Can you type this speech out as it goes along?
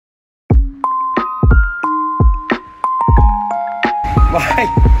भाई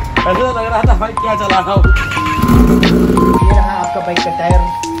ऐसा लग रहा था भाई क्या चला रहा हूँ। ये रहा आपका बाइक का टायर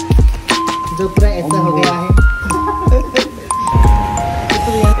जो पूरा ऐसा हो गया है।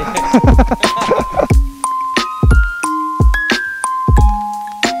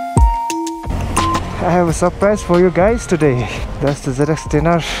 I have a surprise for you guys today. That's the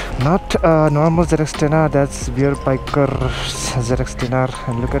ZX10R, not a normal ZX10R, that's BeerBiker's ZX10R.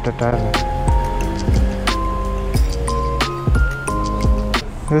 And look at the tire.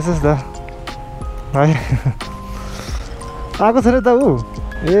 This is the आएको छैन त ऊ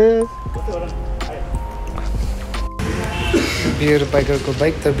ए BeerBikerको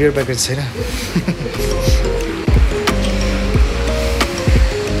बाइक त BeerBiker छैन।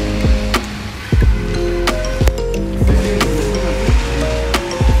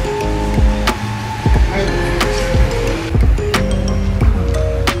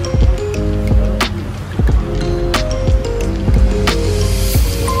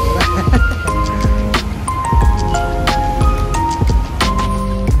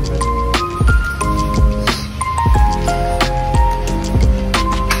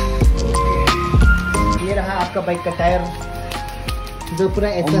 आपका बाइक का टायर जो पूरा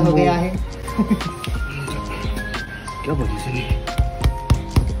ऐसा हो गया है। क्या बोली सही?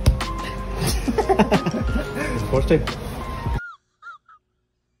 फर्स्ट टाइम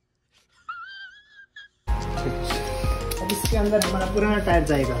अब इसके अंदर हमारा पुराना टायर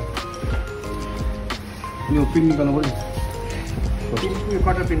जाएगा। ये पिन निकालना पड़ेगा।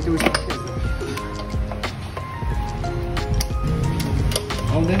 क्वार्टर पिन टू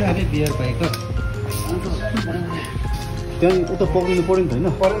आउँदैन अरे BeerBiker त्यहाँ उता पक्रिनु पर्यो नि त हैन?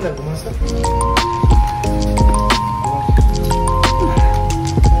 परेन घुमाउँछ।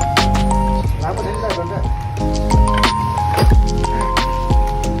 लामो छैन त भन्दा।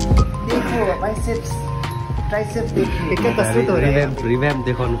 देखो बाइसेप्स ट्राइसेप्स देखिए क्या कसरत हो रही है। रिभ्याम्प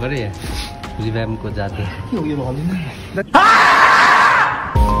देखाउनु पर्यो यार। रिभ्याम्पको जाते के हो यो भलिन।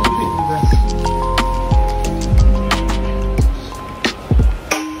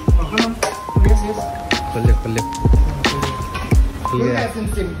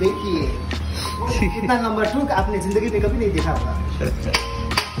 देखिए इतना लंबा ट्रुक आपने जिंदगी में कभी नहीं देखा होगा।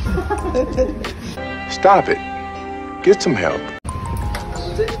 Stop it. Get some help.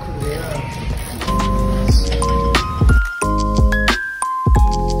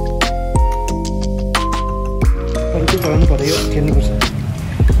 के चलाउनु पर्यो खेल्नुपर्छ।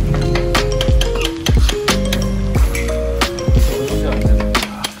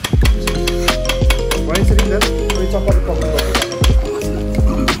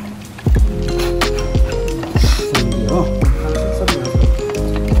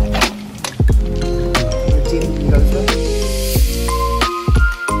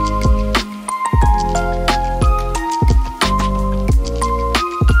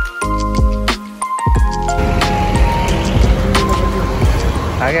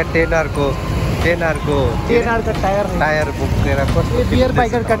 टेनर का टायर बोकेर कस्तो ये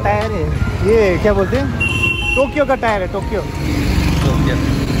BeerBiker का टायर है। ये क्या बोलते हैं टोक्यो का टायर है। टोक्यो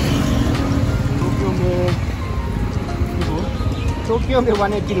में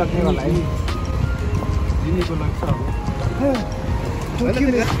 180 लगने वाला है। को लाग्छ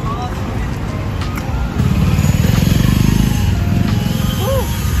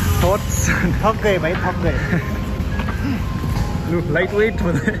थक गए भाई थक गए। लाइट वेट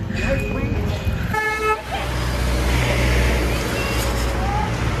हुँदै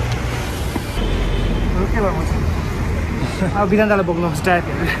अब बिरान्दालाई बोक्नु टायर।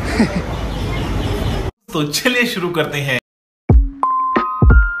 तो चलिए शुरू करते हैं।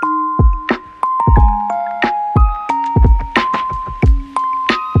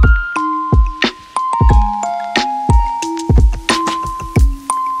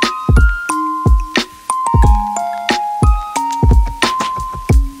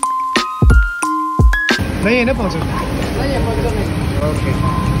 नहीं है ना पहुँचो। नहीं है ओके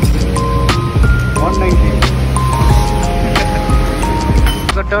 190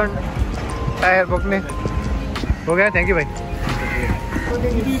 का टर्न टायर बोकने हो गया। थैंक यू भाई।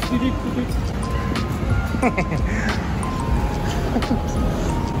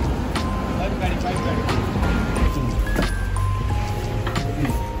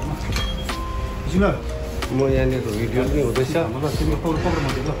 म यहाँनिर भिडियो पनि हुँदैछ।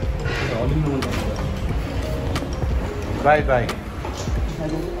 By by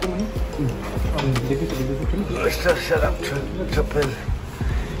Mr. Sharap Chapel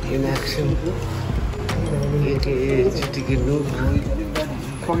in action. AKA Gtknoob.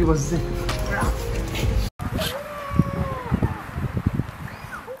 Foggy बस्छ।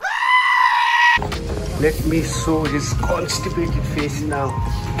 Let me show his constipated face now.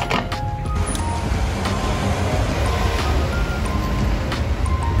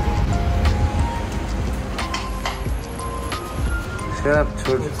 Shut up,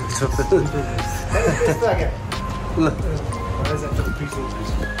 छोड़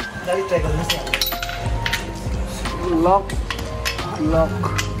Lock.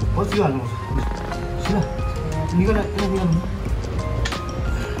 What's your nose? निकल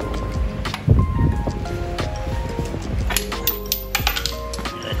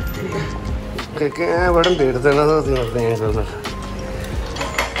क्या बड़े पेड़ देना तो होते हैं सर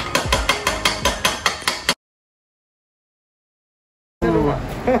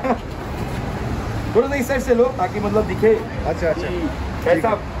थोड़ा नहीं साइड से लो ताकि मतलब दिखे। अच्छा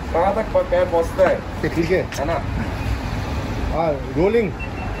कैसा कहाँ तक पैर पहुँचता है, ठीक है ना। हाँ रोलिंग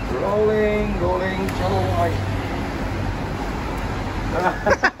चलो भाई।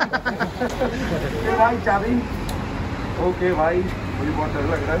 भाई चाबी। ओके भाई, मुझे बहुत डर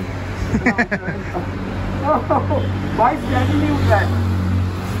लग रहा है। भाई स्टैंड ही नहीं उठ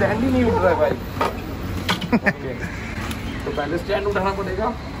रहा है भाई। तो पहले स्टैंड उठाना पड़ेगा,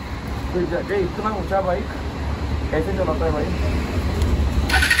 फिर जाके इतना ऊंचा बाइक कैसे चलाता है भाई।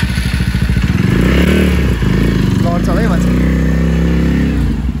 लौट चला है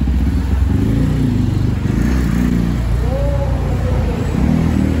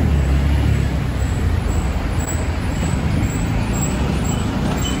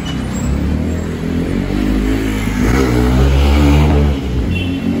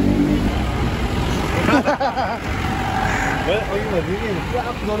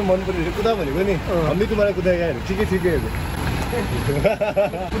आप दोनों मन पर कुदा भनेको नि हामी तुम्हारा कुदाएगा ठीक है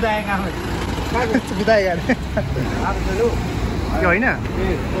कुदाएगा कुदाएगा त्यो होइन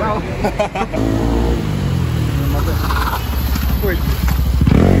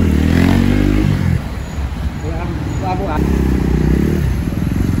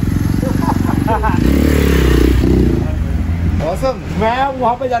मैं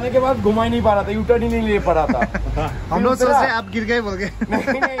वहाँ पे जाने के बाद घुमा ही नहीं पा रहा था, यूटर्न ही नहीं ले पा रहा था। हम लोग सोच रहे आप गिर गए बोल के।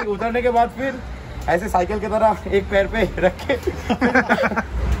 नहीं, उतरने के बाद फिर ऐसे साइकिल की तरह एक पैर पे रख के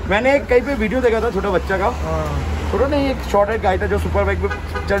मैंने एक कहीं पे वीडियो देखा था छोटा बच्चा का, छोटा नहीं एक शॉर्ट हेड गाय था जो सुपर बाइक पे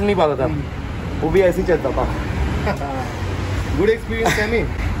चढ़ नहीं पाता था, वो भी ऐसे ही चलता था। गुड एक्सपीरियंस सैमी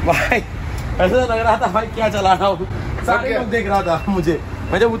भाई ऐसा लग रहा था भाई क्या चला रहा हूँ, सारे लोग देख रहा था मुझे।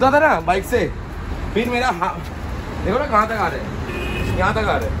 मैं जब उतरा था ना बाइक से, फिर मेरा देखो ना कहाँ तक आ रहे हैं, यहाँ तक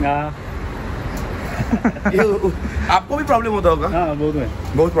आ रहे हैं। आपको भी प्रॉब्लम होता होगा? हाँ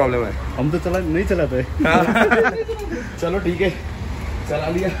बहुत प्रॉब्लम है। हम तो नहीं चलाते। चलो ठीक है, चला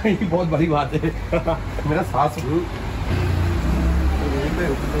लिया, ये बहुत बड़ी बात है। मेरा सांस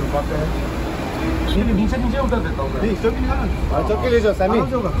नीचे उतर देता हूँ। चौकी ले जाओ सैमी।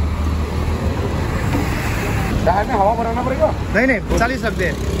 टायर में हवा भराना पड़ेगा? नहीं चल ही सकते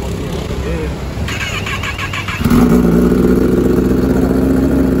हैं।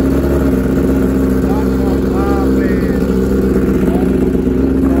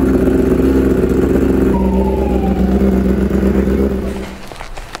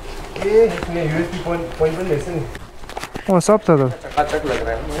 वो सब था तो चकाचक लग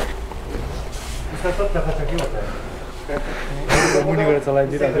रहा है, इसका सब चकाचक ही होता है। मुड़ी कर चलाई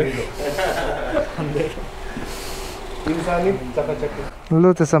दी रहा इंसानी चकाचक। लो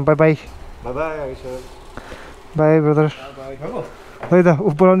त्यसो बाई बाई बाई ब्रदर। है त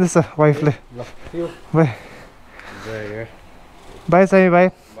ऊपर आउँदैछ वाइफले। बाई बाई सामी भाई,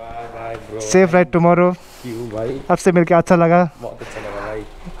 सेफ राइड टुमारो। आपसे मिलके अच्छा लगा।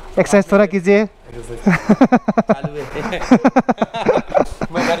 एक्सरसाइज थोड़ा कीजिए।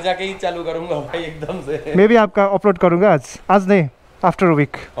 मैं घर जाके ही चालू करूंगा भाई एकदम से। मैं भी आपका अपलोड करूंगा आज नहीं, आफ्टर अ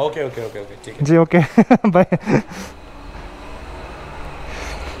वीक। ओके ठीक है जी ओके बाय।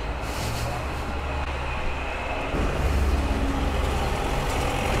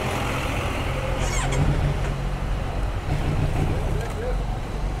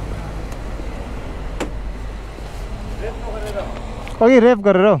 अघि रेप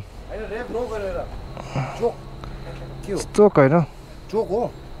गरेर चोक होइन चोक हो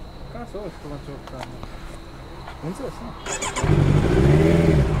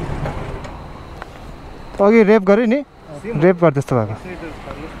अघि रेप गरेँ नि, रेप गर्दै जस्तो भएको।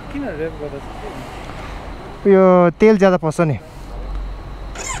 किन रेप गर्दा यो तेल ज्यादा पस्छ नि।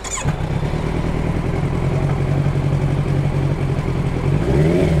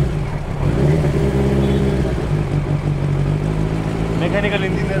 Mechanical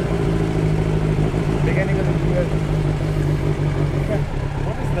engineer.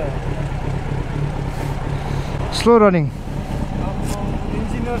 What is that? Slow running.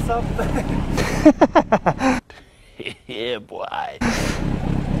 Engineer Yeah, boy.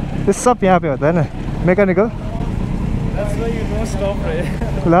 ये सब यहाँ पे होता है ना mechanical That's why you know stop,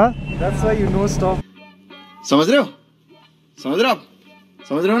 right? ला That's why you know stop. समझ रहे हो? समझ रहे हो आप?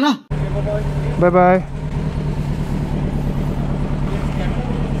 समझ रहे हो ना? बाय बाय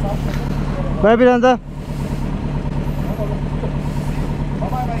बाय बिरान्दा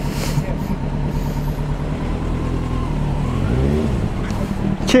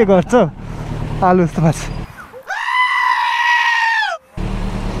के गर्छ आलु जस्तो मान्छे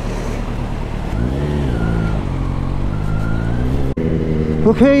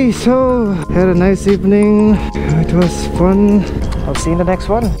Okay, so had a nice evening. It was fun. I'll see you in the next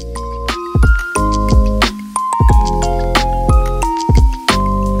one.